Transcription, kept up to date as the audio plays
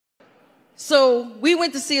So we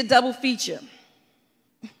went to see a double feature.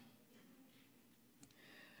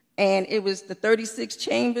 And it was the 36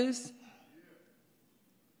 Chambers.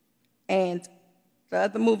 And the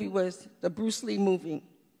other movie was the Bruce Lee movie.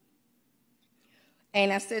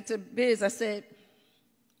 And I said to Biz, I said,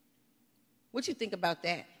 what you think about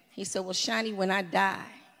that? He said, well, Shante, when I die,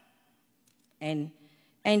 and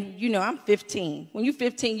you know, I'm 15. When you're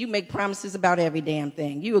 15, you make promises about every damn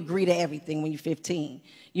thing. You agree to everything when you're 15,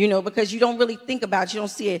 you know, because you don't really think about it. You don't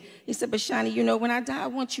see it. He said, but Shante, you know, when I die, I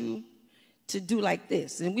want you to do like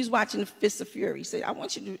this. And we was watching the Fist of Fury. He said, I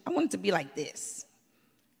want it to be like this.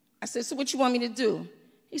 I said, so what you want me to do?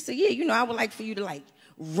 He said, yeah, you know, I would like for you to like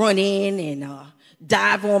run in and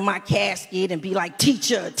dive on my casket and be like,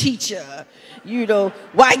 teacher, you know,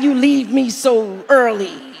 why you leave me so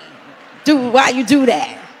early? Why you do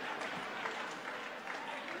that?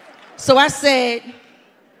 So I said,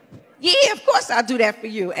 yeah, of course I'll do that for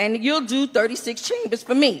you. And you'll do 36 Chambers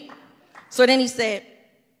for me. So then he said,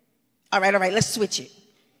 all right, let's switch it.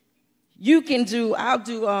 I'll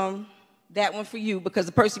do that one for you because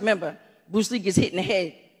the person, remember, Bruce Lee gets hit in the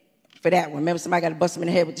head for that one. Remember, somebody got to bust him in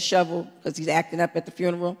the head with the shovel because he's acting up at the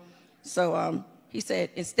funeral. So he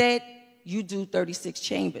said, instead, you do 36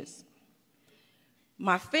 Chambers.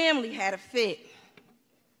 My family had a fit.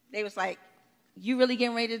 They was like, you really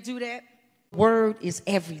getting ready to do that? Word is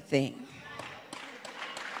everything.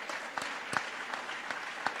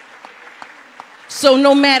 So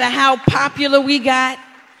no matter how popular we got,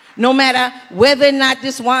 no matter whether or not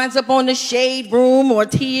this winds up on the Shade Room or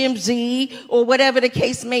TMZ or whatever the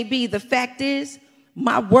case may be, the fact is,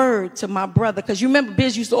 my word to my brother, because you remember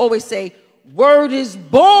Biz used to always say, word is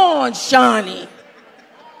born, Shante.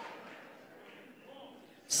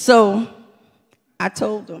 So I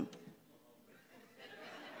told him.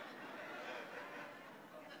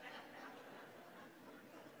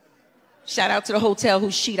 Shout out to the hotel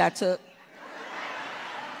whose sheet I took.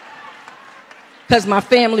 Because my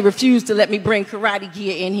family refused to let me bring karate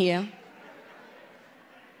gear in here.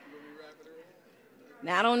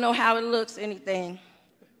 Now, I don't know how it looks, anything,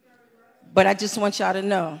 but I just want y'all to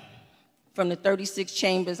know, from the 36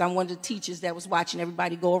 Chambers, I'm one of the teachers that was watching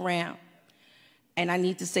everybody go around. And I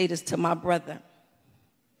need to say this to my brother.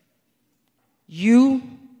 You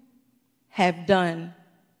have done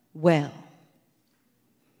well.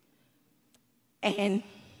 And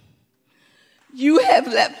you have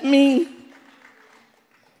left me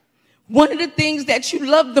one of the things that you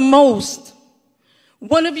love the most,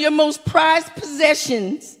 one of your most prized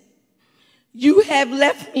possessions, you have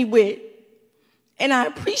left me with. And I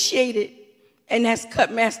appreciate it. And that's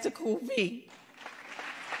Cut Master Cool V.